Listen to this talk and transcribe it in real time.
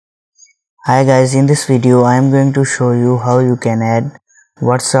Hi guys, in this video I am going to show you how you can add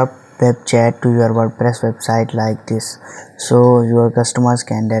WhatsApp web chat to your WordPress website like this, so your customers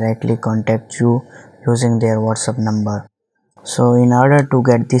can directly contact you using their WhatsApp number. So in order to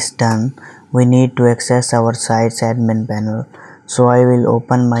get this done, we need to access our site's admin panel. So I will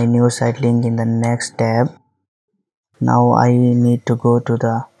open my new site link in the next tab. Now I need to go to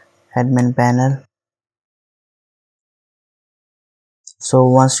the admin panel. So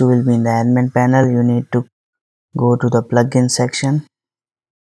once you will be in the admin panel, you need to go to the plugin section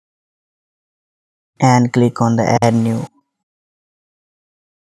and click on the add new.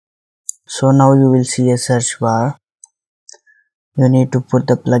 So now you will see a search bar. You need to put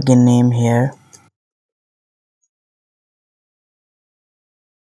the plugin name here.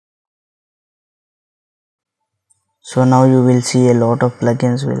 So now you will see a lot of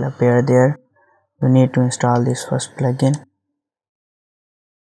plugins will appear there. You need to install this first plugin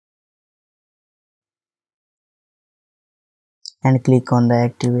and click on the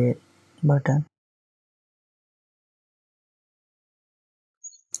activate button.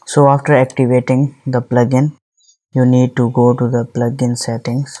 So after activating the plugin, you need to go to the plugin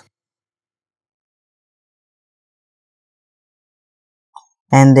settings,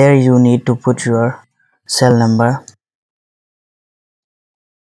 and there you need to put your cell number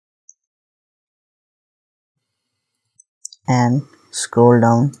and scroll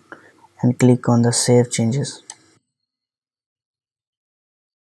down and click on the save changes.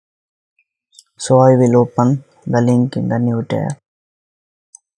 So I will open the link in the new tab.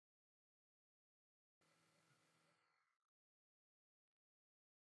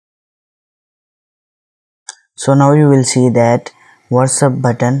 So now you will see that WhatsApp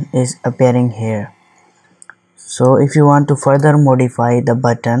button is appearing here. So if you want to further modify the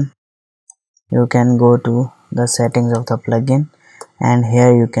button, you can go to the settings of the plugin, and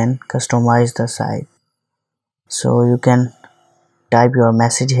here you can customize the site. So you can type your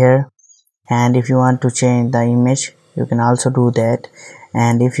message here, and if you want to change the image, you can also do that.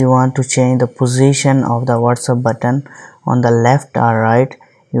 And if you want to change the position of the WhatsApp button on the left or right,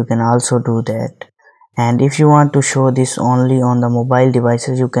 you can also do that. And if you want to show this only on the mobile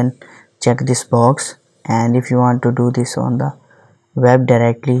devices, you can check this box. And if you want to do this on the web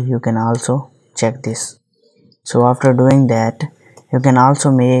directly, you can also check this. So after doing that, you can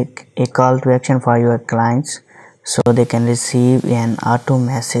also make a call to action for your clients, so they can receive an auto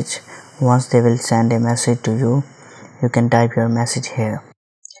message. Once they will send a message to you, you can type your message here.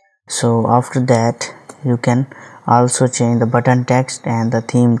 So after that, you can also change the button text and the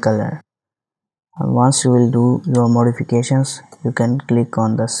theme color. And once you will do your modifications, you can click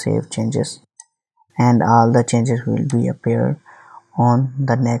on the save changes, and all the changes will be appear on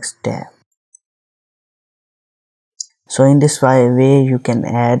the next tab. So in this way you can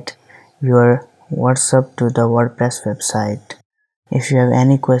add your WhatsApp to the WordPress website. If you have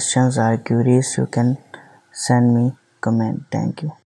any questions or queries, you can send me comment. Thank you.